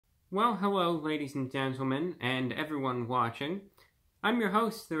Well, hello, ladies and gentlemen, and everyone watching. I'm your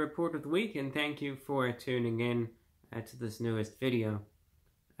host, the Report of the Week, and thank you for tuning in to this newest video.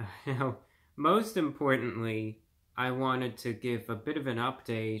 Now, most importantly, I wanted to give a bit of an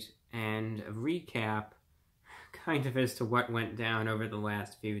update and a recap, kind of as to what went down over the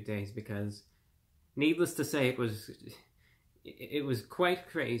last few days, because, needless to say, it was quite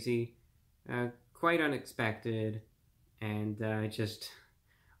crazy, quite unexpected, and just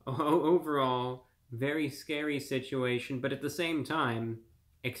overall, very scary situation, but at the same time,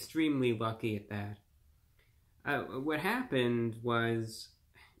 extremely lucky at that. What happened was,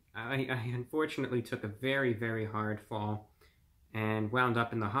 I unfortunately took a very, very hard fall and wound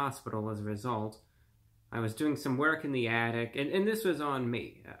up in the hospital as a result. I was doing some work in the attic, and this was on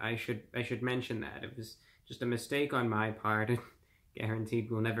me. I should mention that. It was just a mistake on my part.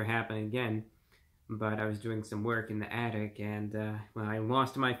 Guaranteed will never happen again. But I was doing some work in the attic, and well, I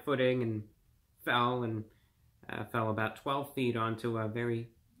lost my footing and fell about 12 feet onto a very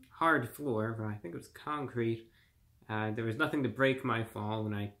hard floor. I think it was concrete. There was nothing to break my fall,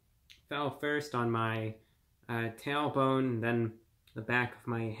 and I fell first on my tailbone, and then the back of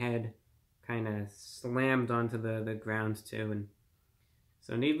my head kind of slammed onto the ground too. And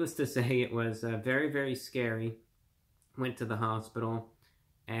so needless to say, it was very, very scary. Went to the hospital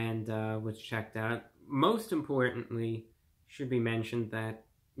and was checked out. Most importantly, should be mentioned that,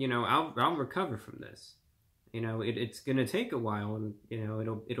 you know, I'll recover from this. You know, it's gonna take a while, and you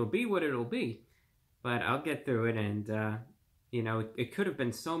know, it'll be what it'll be, but I'll get through it. And you know, it could have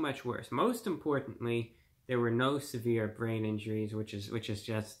been so much worse. Most importantly, there were no severe brain injuries, which is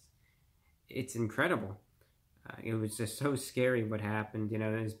just, it's incredible. It was just so scary what happened. You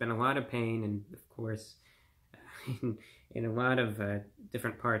know, there's been a lot of pain, and of course, in a lot of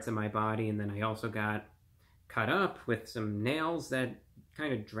different parts of my body, and then I also got cut up with some nails that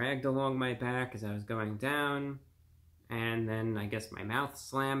kind of dragged along my back as I was going down, and then I guess my mouth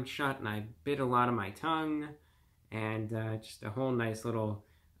slammed shut and I bit a lot of my tongue, and just a whole nice little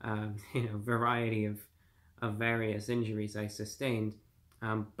you know, variety of various injuries I sustained.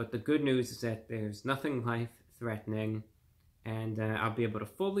 But the good news is that there's nothing life-threatening, and I'll be able to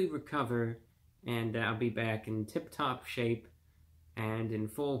fully recover, and I'll be back in tip-top shape and in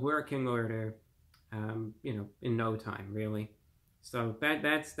full working order, you know, in no time, really. So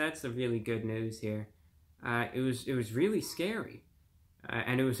that's the really good news here. It was really scary,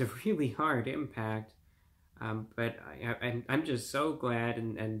 and it was a really hard impact. But I'm just so glad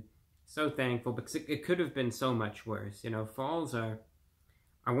and so thankful, because it could have been so much worse. You know, falls are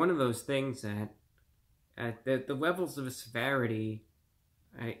one of those things that the levels of severity.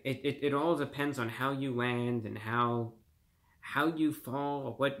 It all depends on how you land and how you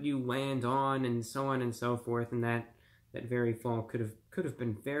fall, what you land on, and so on and so forth. And that very fall could have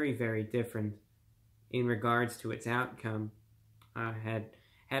been very, very different in regards to its outcome. Had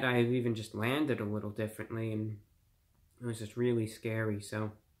I even just landed a little differently, and it was just really scary.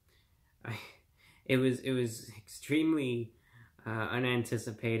 So it was extremely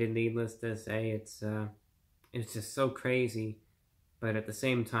unanticipated. Needless to say, it's just so crazy. But at the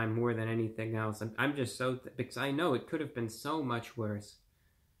same time, more than anything else, I'm just so, because I know it could have been so much worse.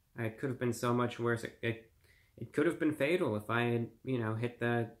 It could have been so much worse. It could have been fatal if I had, you know, hit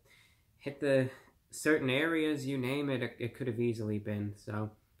the certain areas, you name it. It could have easily been.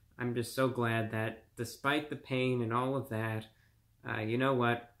 So I'm just so glad that despite the pain and all of that, you know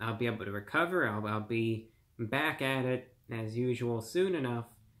what? I'll be able to recover. I'll be back at it as usual soon enough.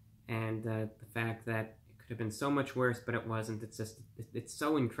 And the fact that have been so much worse, but it wasn't. It's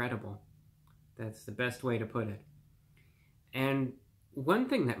so incredible. That's the best way to put it. And one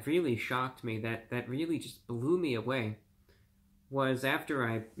thing that really shocked me, that really just blew me away, was after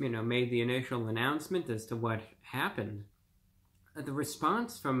I, you know, made the initial announcement as to what happened, the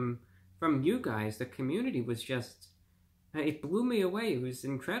response from you guys, the community, was just, it blew me away. It was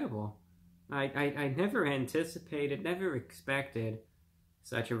incredible. I never anticipated, never expected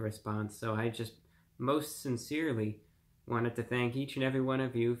such a response. So I just most sincerely wanted to thank each and every one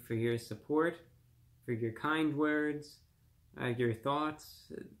of you for your support, for your kind words, your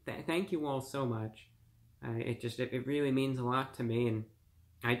thoughts. Thank you all so much. It really means a lot to me, and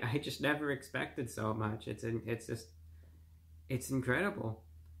I just never expected so much. It's incredible.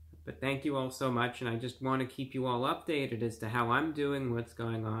 But thank you all so much, and I just want to keep you all updated as to how I'm doing, what's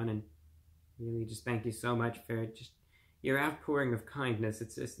going on, and really just thank you so much for just your outpouring of kindness.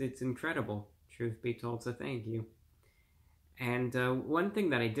 It's incredible, truth be told, so thank you. And one thing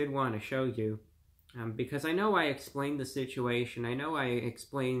that I did want to show you, because I know I explained the situation, I know I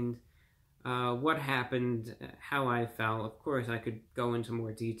explained what happened, how I fell. Of course, I could go into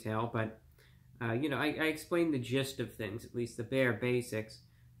more detail, but you know, I explained the gist of things, at least the bare basics.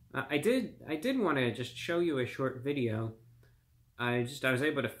 I did want to just show you a short video. I was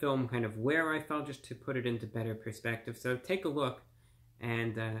able to film kind of where I fell, just to put it into better perspective. So take a look,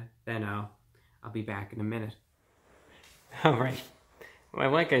 and then I'll be back in a minute. All right.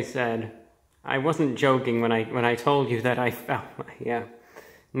 Well, like I said, I wasn't joking when I told you that I fell. Yeah.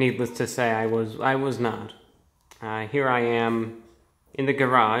 Needless to say, I was not. Here I am in the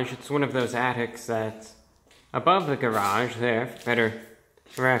garage. It's one of those attics that's above the garage there, for better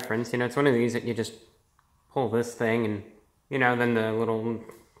reference. You know, it's one of these that you just pull this thing and, you know, then the little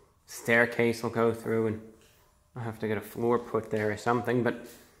staircase will go through and I'll have to get a floor put there or something. But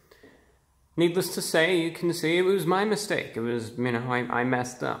needless to say, you can see it was my mistake. It was, you know, I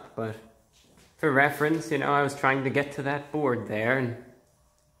messed up. But for reference, you know, I was trying to get to that board there and,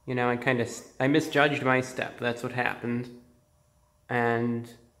 you know, I misjudged my step. That's what happened. And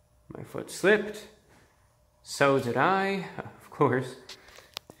my foot slipped. So did I, of course.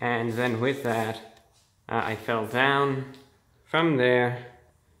 And then with that, I fell down from there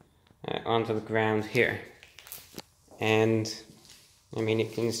onto the ground here. And, I mean, you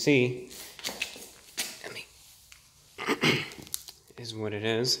can see, is what it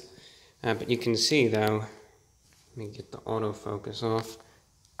is. But you can see, though, let me get the autofocus off.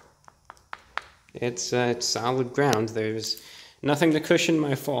 It's solid ground. There's nothing to cushion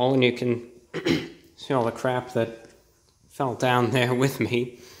my fall, and you can see all the crap that fell down there with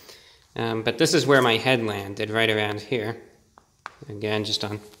me. But this is where my head landed, right around here. Again, just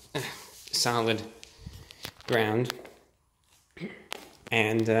on solid ground.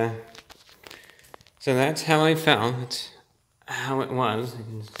 And so that's how I fell. That's how it was. You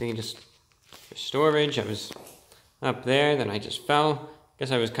can see, just for storage, I was up there, then I just fell.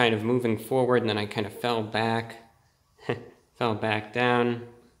 Guess I was kind of moving forward, and then I kind of fell back. Fell back down,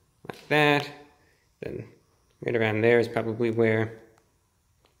 like that. Then right around there is probably where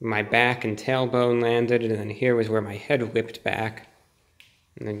my back and tailbone landed, and then here was where my head whipped back.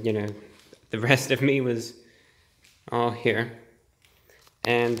 And then, you know, the rest of me was all here.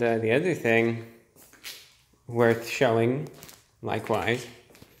 And the other thing worth showing, likewise,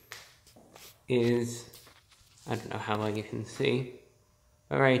 is, I don't know how well you can see,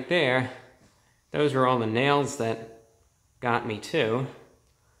 but right there, those were all the nails that got me too.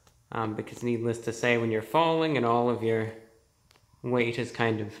 Because needless to say, when you're falling and all of your weight is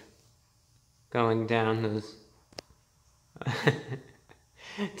kind of going down, those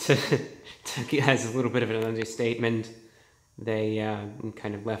as a little bit of an understatement, they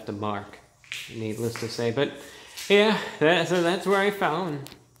kind of left a mark, needless to say. But yeah, so that's where I fell, and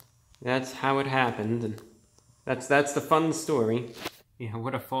that's how it happened, and that's the fun story. Yeah,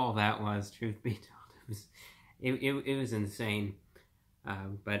 what a fall that was, truth be told. It was insane.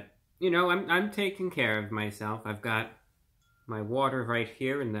 But you know, I'm taking care of myself. I've got my water right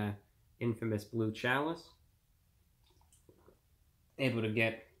here in the infamous blue chalice. Able to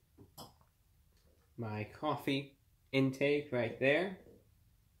get my coffee intake right there.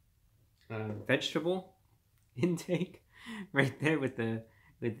 Vegetable intake right there with the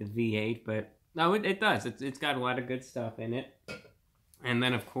V8. But no, it does. It's got a lot of good stuff in it. And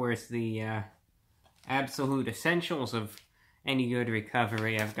then, of course, the absolute essentials of any good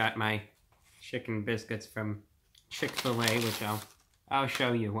recovery. I've got my chicken biscuits from Chick-fil-A, which I'll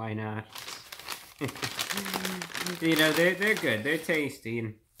show you. Why not? You know, they're good. They're tasty.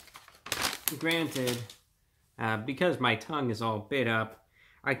 And granted, because my tongue is all bit up,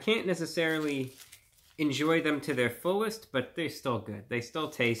 I can't necessarily enjoy them to their fullest, but they're still good. They still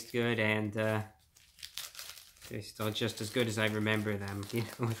taste good, and they're still just as good as I remember them. You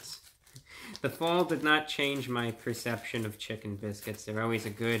know, the fall did not change my perception of chicken biscuits. They're always a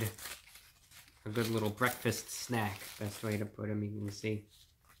good little breakfast snack. Best way to put them. You can see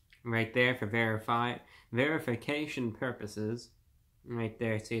right there for verification purposes. Right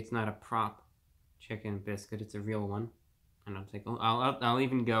there. See, it's not a prop chicken biscuit. It's a real one. And I'll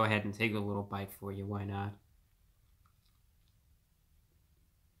even go ahead and take a little bite for you. Why not?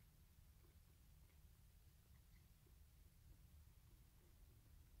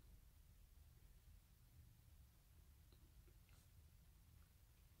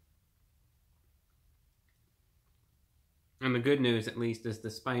 And the good news, at least, is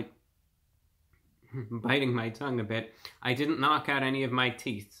despite biting my tongue a bit, I didn't knock out any of my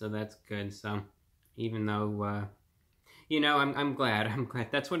teeth, so that's good. So, even though, you know, I'm glad. I'm glad.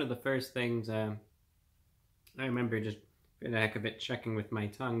 That's one of the first things I remember, just for the heck of it, checking with my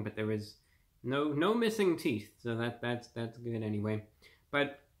tongue, but there was no missing teeth, so that's good anyway.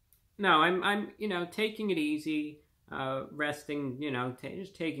 But no, I'm you know, taking it easy, resting, you know,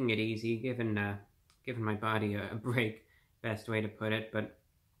 just taking it easy, giving my body a break, best way to put it. But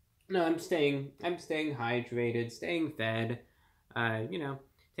no, I'm staying hydrated, staying fed, you know,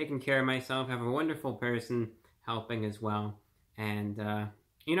 taking care of myself. I have a wonderful person helping as well. And,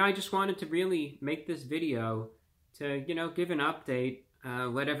 you know, I just wanted to really make this video to, you know, give an update,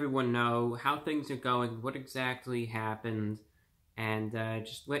 let everyone know how things are going, what exactly happened, and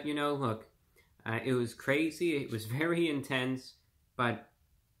just let you know, look, it was crazy, it was very intense, but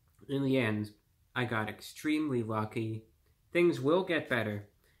in the end, I got extremely lucky. Things will get better.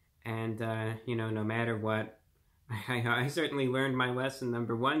 And, you know, no matter what, I certainly learned my lesson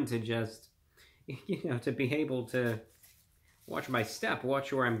number one to just, you know, to be able to watch my step,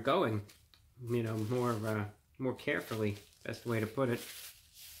 watch where I'm going, you know, more carefully, best way to put it.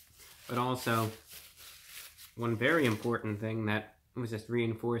 But also, one very important thing that was just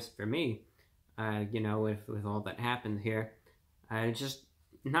reinforced for me, you know, with all that happened here, just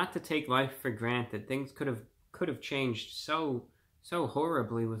not to take life for granted. Things could have changed so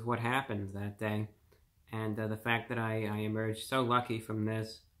horribly with what happened that day, and the fact that I emerged so lucky from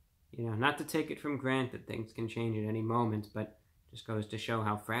this, you know, not to take it from granted. Things can change at any moment, but just goes to show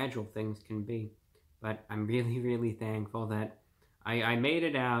how fragile things can be. But I'm really thankful that I made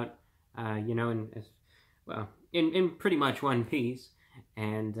it out, you know, in pretty much one piece,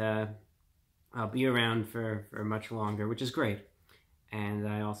 and I'll be around for much longer, which is great. And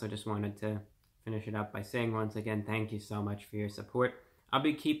I also just wanted to finish it up by saying once again, thank you so much for your support. I'll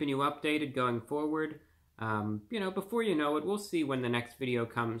be keeping you updated going forward. You know, before you know it, we'll see when the next video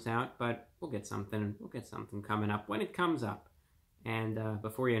comes out, but we'll get something coming up when it comes up. And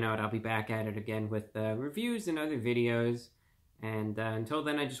before you know it, I'll be back at it again with reviews and other videos. And until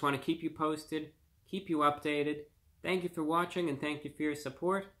then, I just want to keep you posted, keep you updated. Thank you for watching, and thank you for your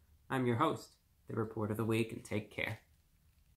support. I'm your host, The Report of the Week, and take care.